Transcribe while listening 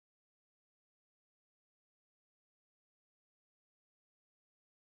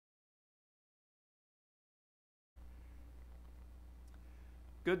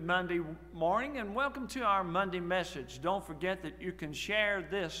Good Monday morning and welcome to our Monday message. Don't forget that you can share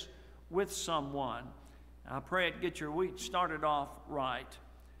this with someone. I pray it get your week started off right.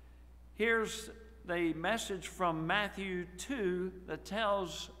 Here's the message from Matthew 2 that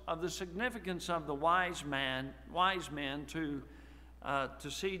tells of the significance of the wise men to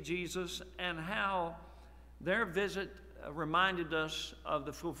see Jesus and how their visit reminded us of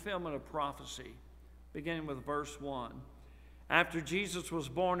the fulfillment of prophecy, beginning with verse 1. After Jesus was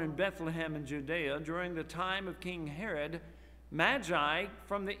born in Bethlehem in Judea, during the time of King Herod, Magi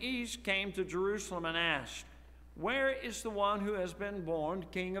from the east came to Jerusalem and asked, "Where is the one who has been born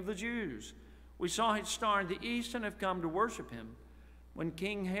King of the Jews? We saw his star in the east and have come to worship him." When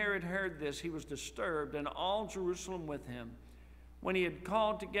King Herod heard this, he was disturbed, and all Jerusalem with him. When he had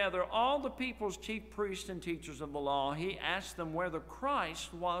called together all the people's chief priests and teachers of the law, he asked them where the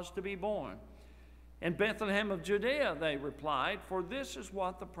Christ was to be born. "In Bethlehem of Judea," they replied, "for this is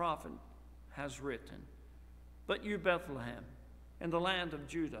what the prophet has written. But you, Bethlehem, in the land of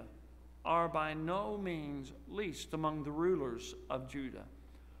Judah, are by no means least among the rulers of Judah.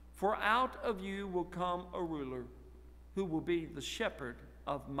 For out of you will come a ruler who will be the shepherd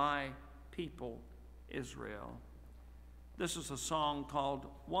of my people, Israel." This is a song called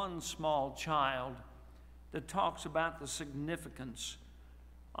 "One Small Child" that talks about the significance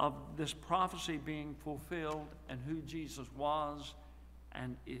of this prophecy being fulfilled and who Jesus was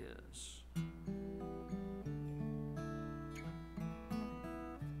and is.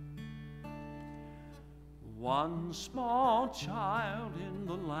 One small child in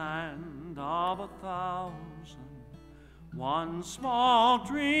the land of 1,000, one small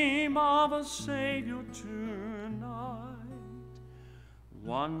dream of a Savior tonight,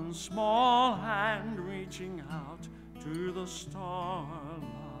 one small hand reaching out to the starlight,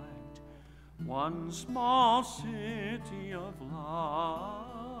 one small city of life,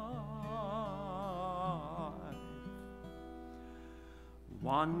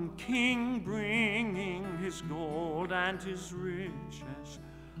 one king bringing his gold and his riches,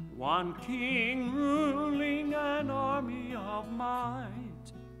 one king ruling an army of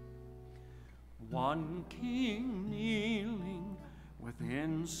might, one king kneeling with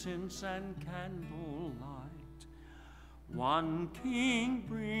incense and candlelight, one king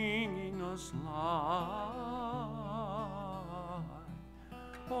bringing us life.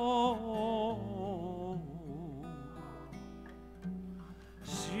 Oh,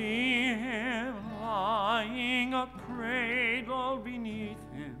 see him lying a cradle beneath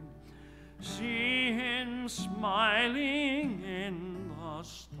him, see him smiling in the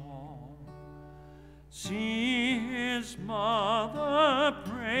stall, see his mother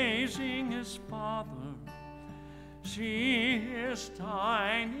praising his father, see his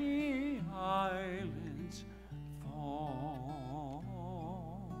tiny eyelids fall.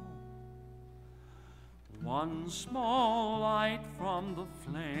 One small light from the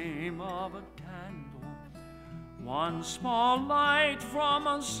flame of a candle, one small light from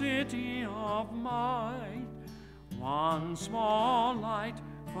a city of might, one small light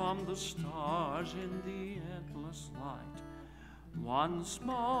from the stars in the endless light, one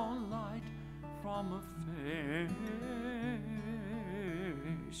small light from a face.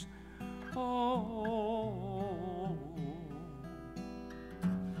 Oh,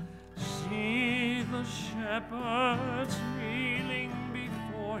 see the shepherds kneeling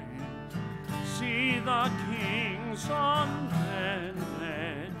before him, see the kings on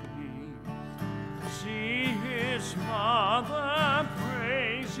bended knee, see his mother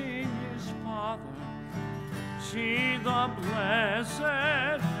praising his father, see the blessed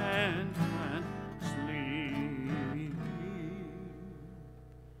entrance lead.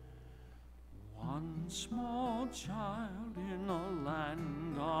 One small child in a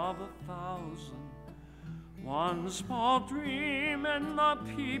land of 1,000, one small dream in the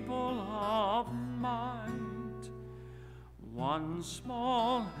people of might, one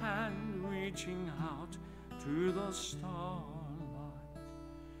small hand reaching out to the starlight,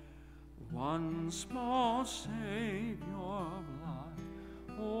 one small Savior of life.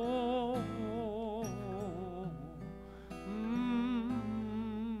 Oh,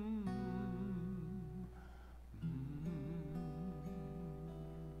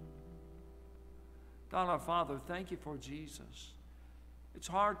 God our Father, thank you for Jesus. It's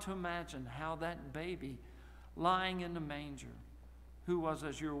hard to imagine how that baby lying in the manger, who was,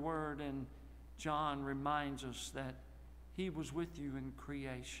 as your word in John reminds us, that he was with you in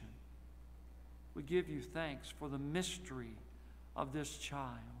creation. We give you thanks for the mystery of this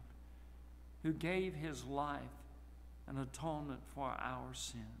child who gave his life an atonement for our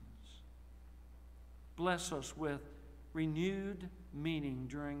sins. Bless us with renewed meaning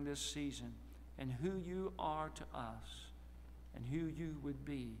during this season and who you are to us and who you would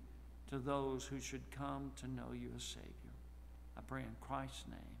be to those who should come to know you as Savior. I pray in Christ's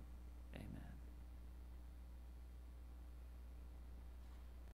name.